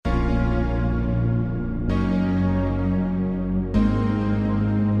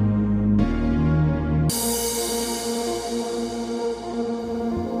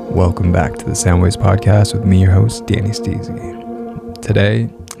Welcome back to the Soundwaves Podcast with me, your host, Danny Steezy. Today,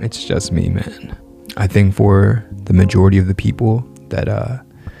 it's just me, man. I think for the majority of the people that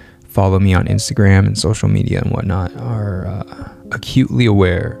follow me on Instagram and social media and whatnot are acutely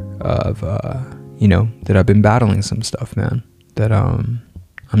aware of, that I've been battling some stuff, man. That I'm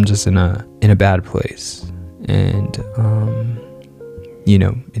just in a bad place. And,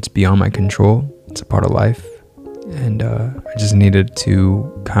 it's beyond my control. It's a part of life. And I just needed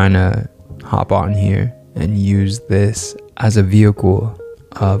to kind of hop on here and use this as a vehicle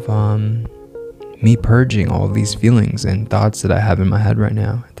of me purging all of these feelings and thoughts that I have in my head right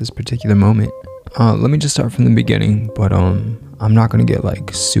now at this particular moment. Let me just start from the beginning, but I'm not going to get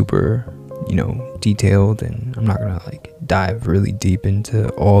like super, detailed, and I'm not going to like dive really deep into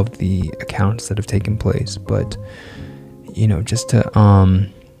all of the accounts that have taken place, but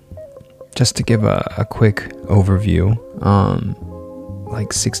just to give a quick overview,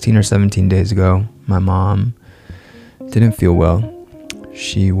 like 16 or 17 days ago, my mom didn't feel well.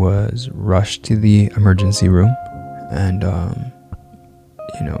 She was rushed to the emergency room, and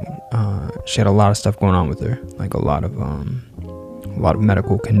she had a lot of stuff going on with her, like a lot of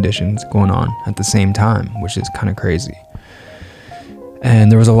medical conditions going on at the same time, which is kind of crazy.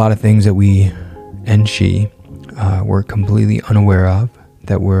 And there was a lot of things that we and she were completely unaware of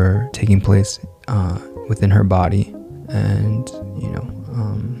that were taking place within her body. And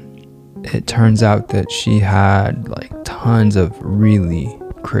it turns out that she had like tons of really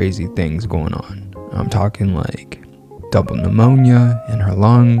crazy things going on. I'm talking like double pneumonia in her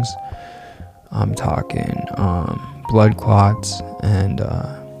lungs. I'm talking blood clots, and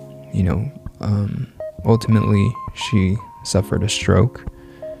ultimately she suffered a stroke.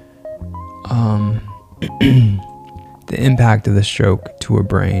 The impact of the stroke to her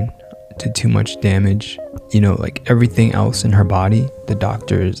brain did too much damage. Like everything else in her body, the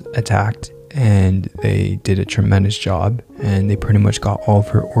doctors attacked, and they did a tremendous job, and they pretty much got all of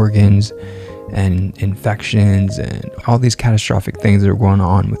her organs and infections and all these catastrophic things that were going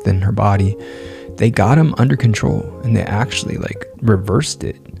on within her body. They got them under control, and they actually like reversed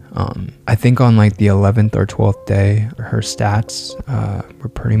it. I think on like the 11th or 12th day, her stats were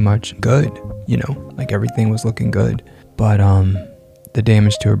pretty much good, like everything was looking good. But the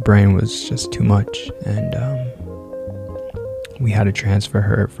damage to her brain was just too much, and we had to transfer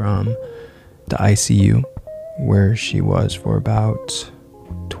her from the ICU, where she was for about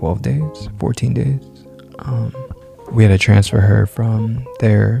 14 days. We had to transfer her from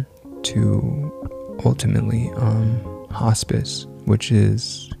there to ultimately hospice, which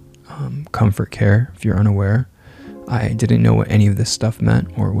is comfort care, if you're unaware. I didn't know what any of this stuff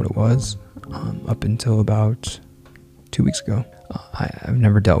meant or what it was up until about 2 weeks ago. I've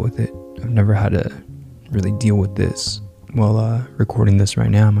never dealt with it. I've never had to really deal with this. While recording this right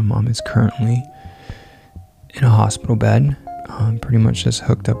now, my mom is currently in a hospital bed, pretty much just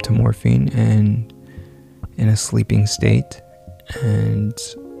hooked up to morphine and in a sleeping state. And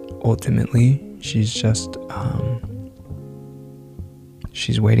ultimately, she's just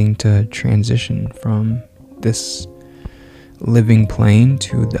she's waiting to transition from this living plane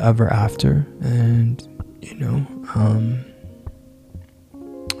to the ever after. And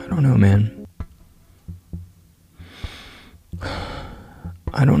I don't know, man.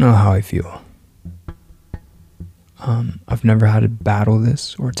 I don't know how I feel. I've never had to battle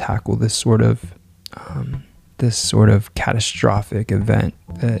this or tackle this sort of catastrophic event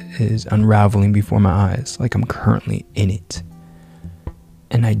that is unraveling before my eyes, like I'm currently in it.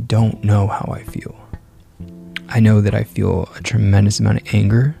 And I don't know how I feel. I know that I feel a tremendous amount of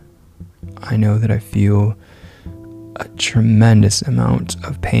anger. I know that I feel a tremendous amount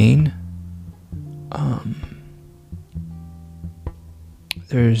of pain.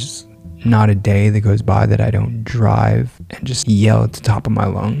 There's not a day that goes by that I don't drive and just yell at the top of my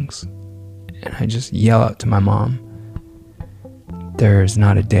lungs, and I just yell out to my mom. There's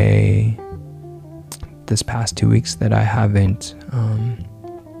not a day this past 2 weeks that I haven't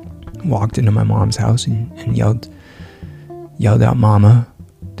walked into my mom's house and yelled out "Mama,"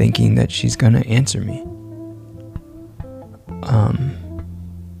 thinking that she's gonna answer me.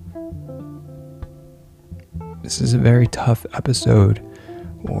 This is a very tough episode,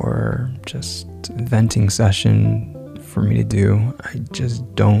 or just venting session for me to do. I just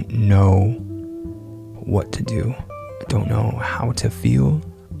don't know what to do. I don't know how to feel.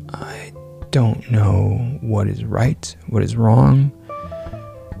 I don't know what is right, what is wrong.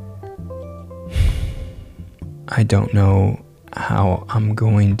 I don't know how I'm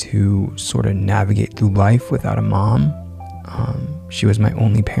going to sort of navigate through life without a mom. She was my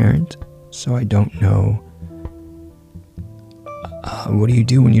only parent, so I don't know What do you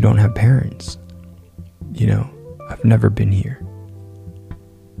do when you don't have parents? I've never been here.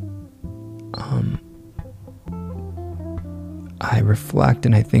 I reflect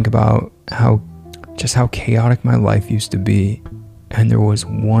and I think about how chaotic my life used to be. And there was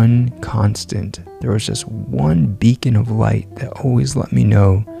one constant. There was just one beacon of light that always let me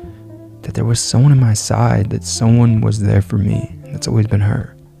know that there was someone on my side, that someone was there for me. And that's always been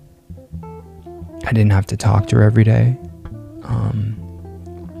her. I didn't have to talk to her every day.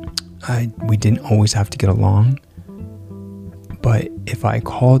 We didn't always have to get along. But if I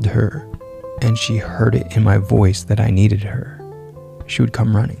called her and she heard it in my voice that I needed her, she would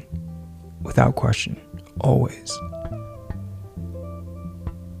come running. Without question. Always.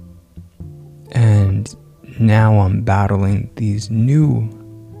 And now I'm battling these new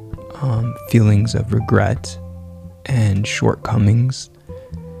feelings of regret and shortcomings,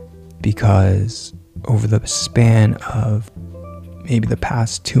 because over the span of maybe the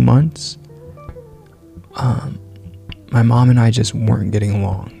past 2 months, my mom and I just weren't getting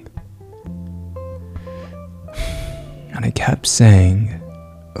along. And I kept saying,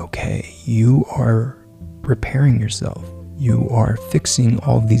 okay, you are repairing yourself. You are fixing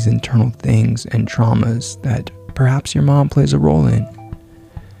all of these internal things and traumas that perhaps your mom plays a role in.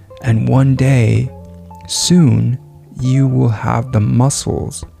 And one day, soon, you will have the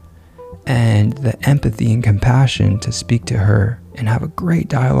muscles and the empathy and compassion to speak to her and have a great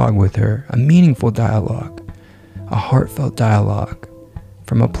dialogue with her, a meaningful dialogue, a heartfelt dialogue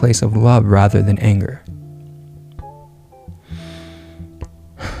from a place of love rather than anger.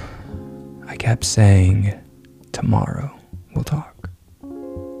 I kept saying, tomorrow we'll talk.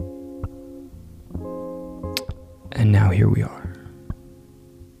 And now here we are.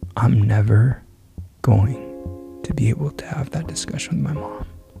 I'm never going to be able to have that discussion with my mom.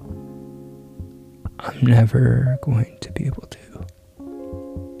 I'm never going to be able to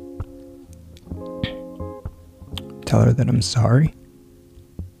tell her that I'm sorry.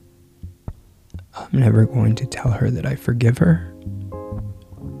 I'm never going to tell her that I forgive her.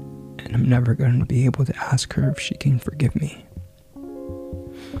 And I'm never going to be able to ask her if she can forgive me.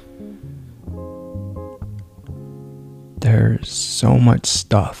 There's so much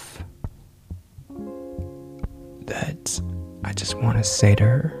stuff that I just want to say to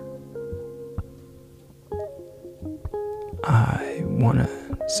her. I want to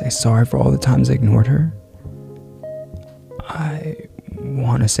say sorry for all the times I ignored her. I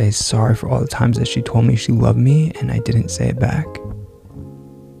want to say sorry for all the times that she told me she loved me and I didn't say it back.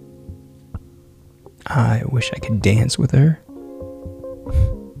 I wish I could dance with her.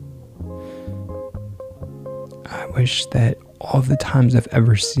 I wish that all the times I've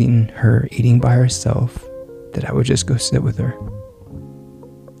ever seen her eating by herself, that I would just go sit with her.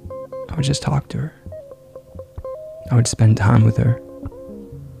 I would just talk to her. I would spend time with her.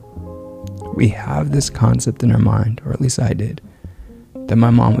 We have this concept in our mind, or at least I did, that my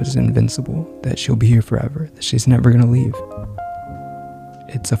mom was invincible, that she'll be here forever, that she's never going to leave.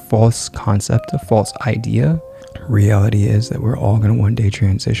 It's a false concept, a false idea. Reality is that we're all going to one day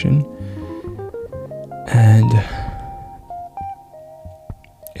transition. And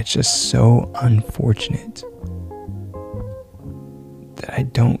it's just so unfortunate that I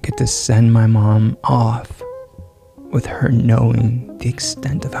don't get to send my mom off with her knowing the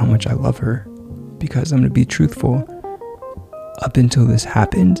extent of how much I love her. Because I'm going to be truthful, up until this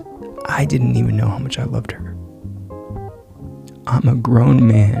happened, I didn't even know how much I loved her. I'm a grown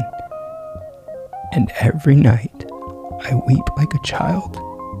man, and every night I weep like a child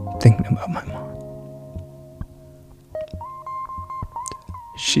thinking about my mom.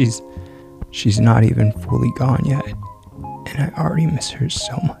 She's not even fully gone yet, and I already miss her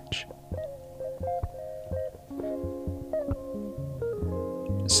so much.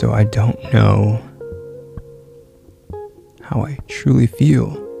 So I don't know how I truly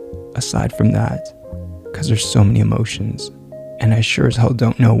feel aside from that, because there's so many emotions, and I sure as hell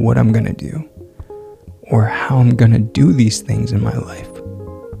don't know what I'm gonna do or how I'm gonna do these things in my life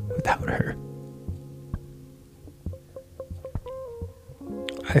without her.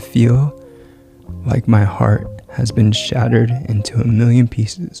 I feel like my heart has been shattered into a million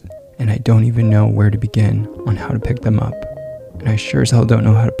pieces, and I don't even know where to begin on how to pick them up, and I sure as hell don't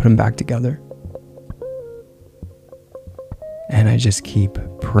know how to put them back together. And I just keep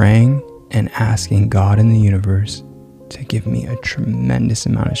praying and asking God in the universe to give me a tremendous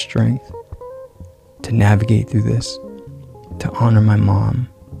amount of strength to navigate through this, to honor my mom,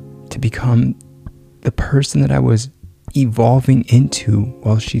 to become the person that I was evolving into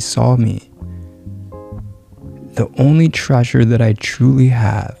while she saw me. The only treasure that I truly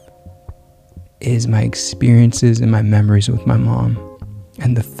have is my experiences and my memories with my mom.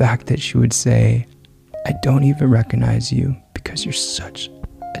 And the fact that she would say, I don't even recognize you because you're such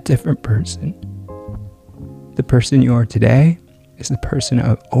a different person. The person you are today is the person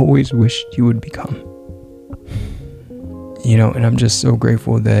I always wished you would become. You know, and I'm just so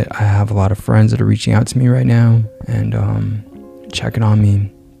grateful that I have a lot of friends that are reaching out to me right now and checking on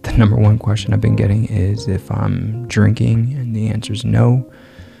me. The number one question I've been getting is if I'm drinking, and the answer is no.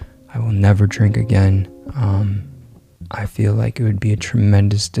 I will never drink again. I feel like it would be a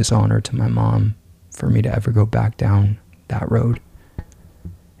tremendous dishonor to my mom for me to ever go back down that road.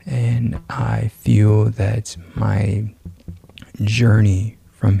 And I feel that my journey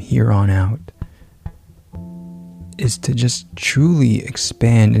from here on out is to just truly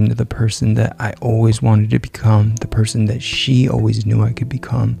expand into the person that I always wanted to become, the person that she always knew I could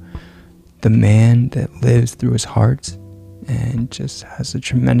become, the man that lives through his heart and just has a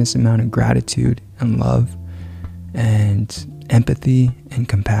tremendous amount of gratitude and love and empathy and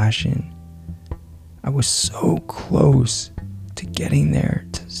compassion. I was so close to getting there,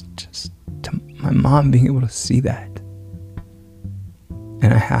 to my mom being able to see that.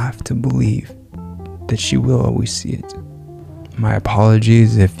 And I have to believe that she will always see it. My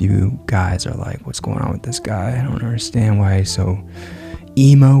apologies if you guys are like, what's going on with this guy? I don't understand why he's so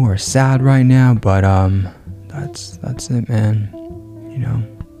emo or sad right now, but that's it, man. You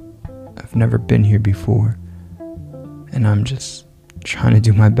know, I've never been here before, and I'm just trying to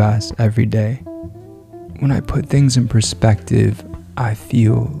do my best every day. When I put things in perspective, I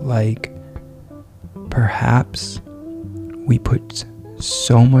feel like perhaps we put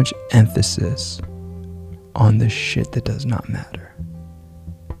so much emphasis on the shit that does not matter.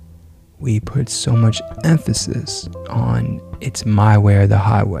 We put so much emphasis on it's my way or the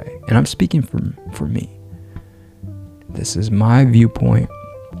highway. And I'm speaking for me. This is my viewpoint.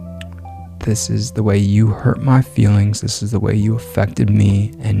 This is the way you hurt my feelings. This is the way you affected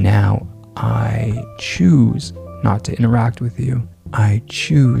me. And now I choose not to interact with you. I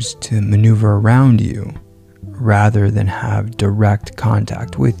choose to maneuver around you rather than have direct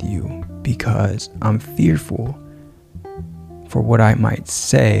contact with you, because I'm fearful for what I might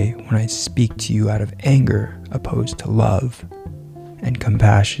say when I speak to you out of anger, opposed to love and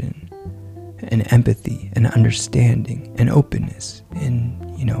compassion and empathy and understanding and openness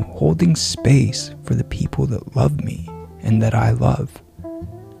and, you know, holding space for the people that love me and that I love.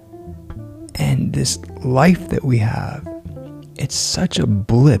 And this life that we have, it's such a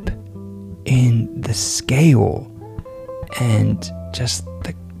blip in the scale and just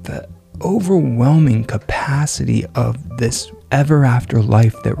the overwhelming capacity of this ever after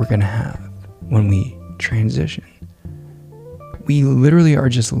life that we're going to have when we transition. We literally are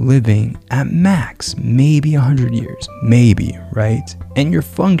just living at max maybe 100 years, maybe, right? And you're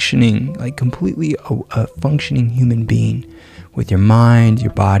functioning like completely a functioning human being with your mind,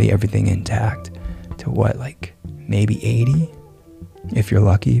 your body, everything intact to what, like maybe 80 if you're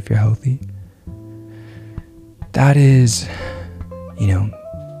lucky, if you're healthy. That is,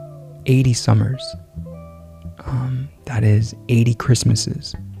 80 summers. That is 80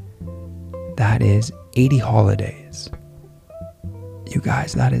 Christmases. That is 80 holidays. You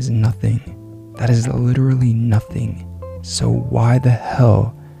guys, that is nothing. That is literally nothing. So why the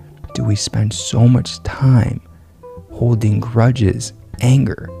hell do we spend so much time holding grudges,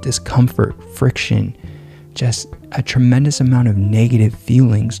 anger, discomfort, friction, just a tremendous amount of negative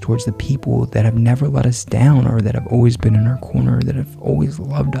feelings towards the people that have never let us down, or that have always been in our corner, that have always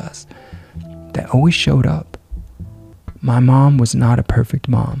loved us, that always showed up? My mom was not a perfect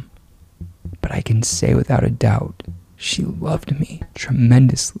mom, but I can say without a doubt, she loved me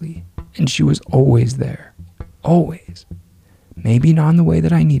tremendously, and she was always there, always. Maybe not in the way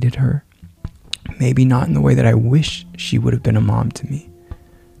that I needed her, maybe not in the way that I wish she would have been a mom to me,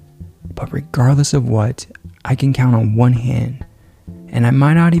 but regardless of what, I can count on one hand, and I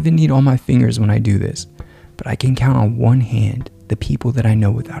might not even need all my fingers when I do this, but I can count on one hand the people that I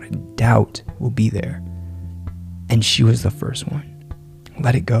know without a doubt will be there. And she was the first one.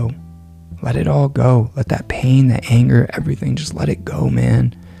 Let it go. Let it all go. Let that pain, that anger, everything, just let it go,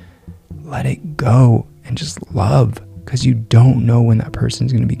 man. Let it go and just love, because you don't know when that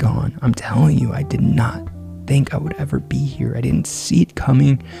person's going to be gone. I'm telling you, I did not think I would ever be here. I didn't see it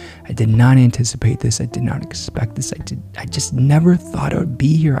coming. I did not anticipate this. I did not expect this. I just never thought I would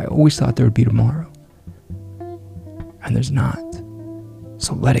be here. I always thought there would be tomorrow. And there's not.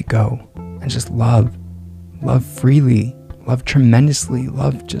 So let it go and just love. Love freely. Love tremendously.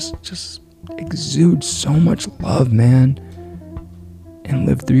 Love just exude so much love, man. And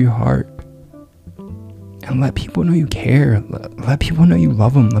live through your heart. and let people know you care. Let people know you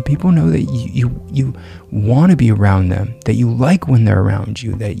love them. Let people know that you want to be around them, that you like when they're around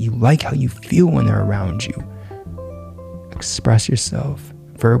you, that you like how you feel when they're around you. Express yourself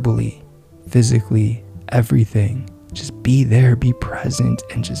verbally, physically, everything. Just be there, be present,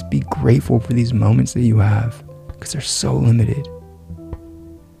 and just be grateful for these moments that you have, because they're so limited.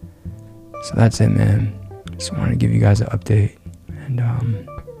 So that's it, man. Just wanted to give you guys an update. And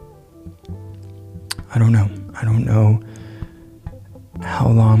I don't know how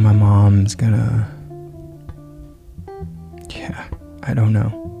long my mom's gonna, I don't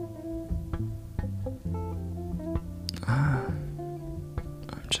know.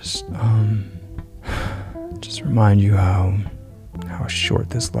 I'm just remind you how short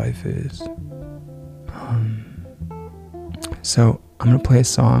this life is. So I'm gonna play a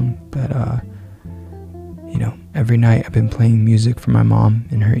song that every night I've been playing music for my mom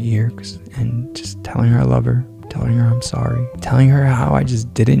in her ear, and just telling her I love her, telling her I'm sorry, telling her how I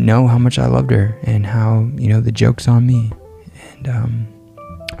just didn't know how much I loved her, and how, the joke's on me. And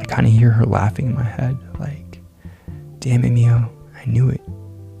I kind of hear her laughing in my head, like, damn it, Mio, I knew it.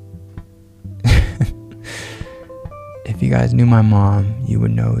 If you guys knew my mom, you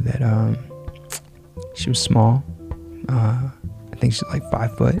would know that she was small. I think she's like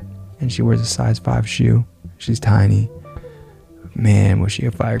 5 foot, and she wears a size 5 shoe. She's tiny. Man, was she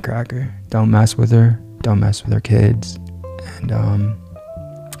a firecracker. Don't mess with her. Don't mess with her kids. And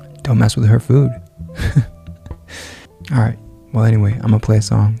don't mess with her food. Alright. Well, anyway, I'm going to play a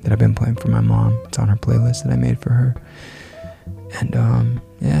song that I've been playing for my mom. It's on her playlist that I made for her. And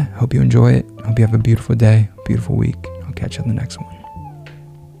hope you enjoy it. Hope you have a beautiful day, beautiful week. I'll catch you on the next one.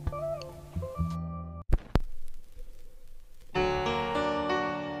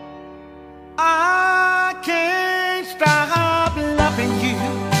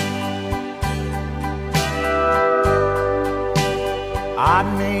 I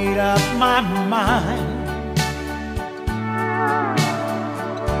made up my mind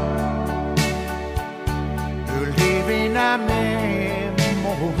to live in a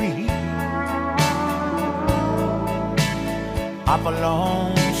memory of a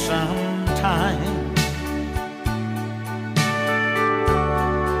lonesome time.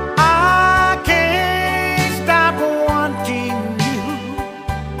 I can't stop wanting you.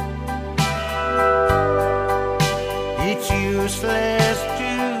 It's useless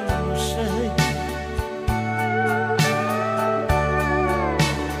to say.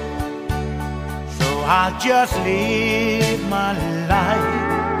 So I'll just live my life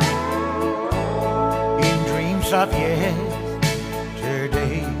in dreams of yesterday.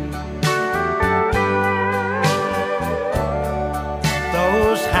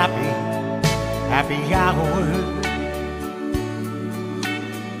 Those happy hours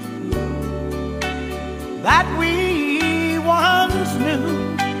that we once knew.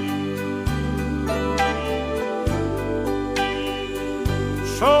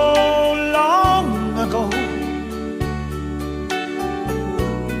 So long ago,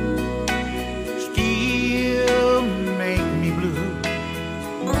 still make me blue.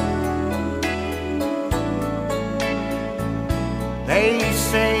 They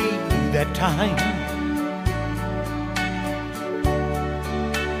say that time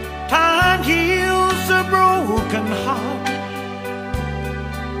heals a broken heart,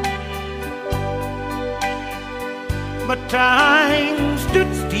 but time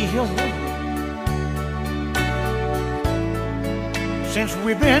stood still since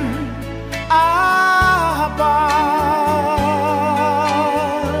we've been apart.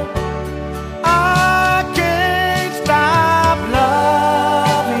 I can't stop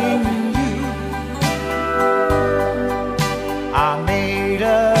loving you. I made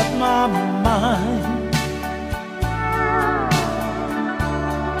up my mind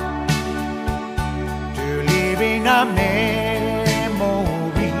to living a memory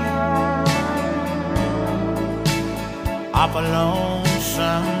of a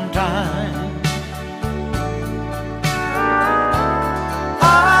lonesome time.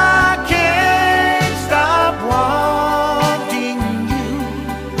 I can't stop wanting you.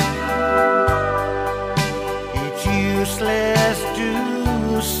 It's useless to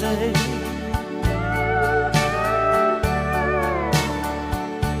say.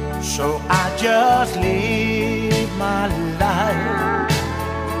 So I just live my life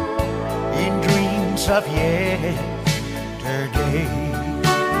in dreams of yesterday.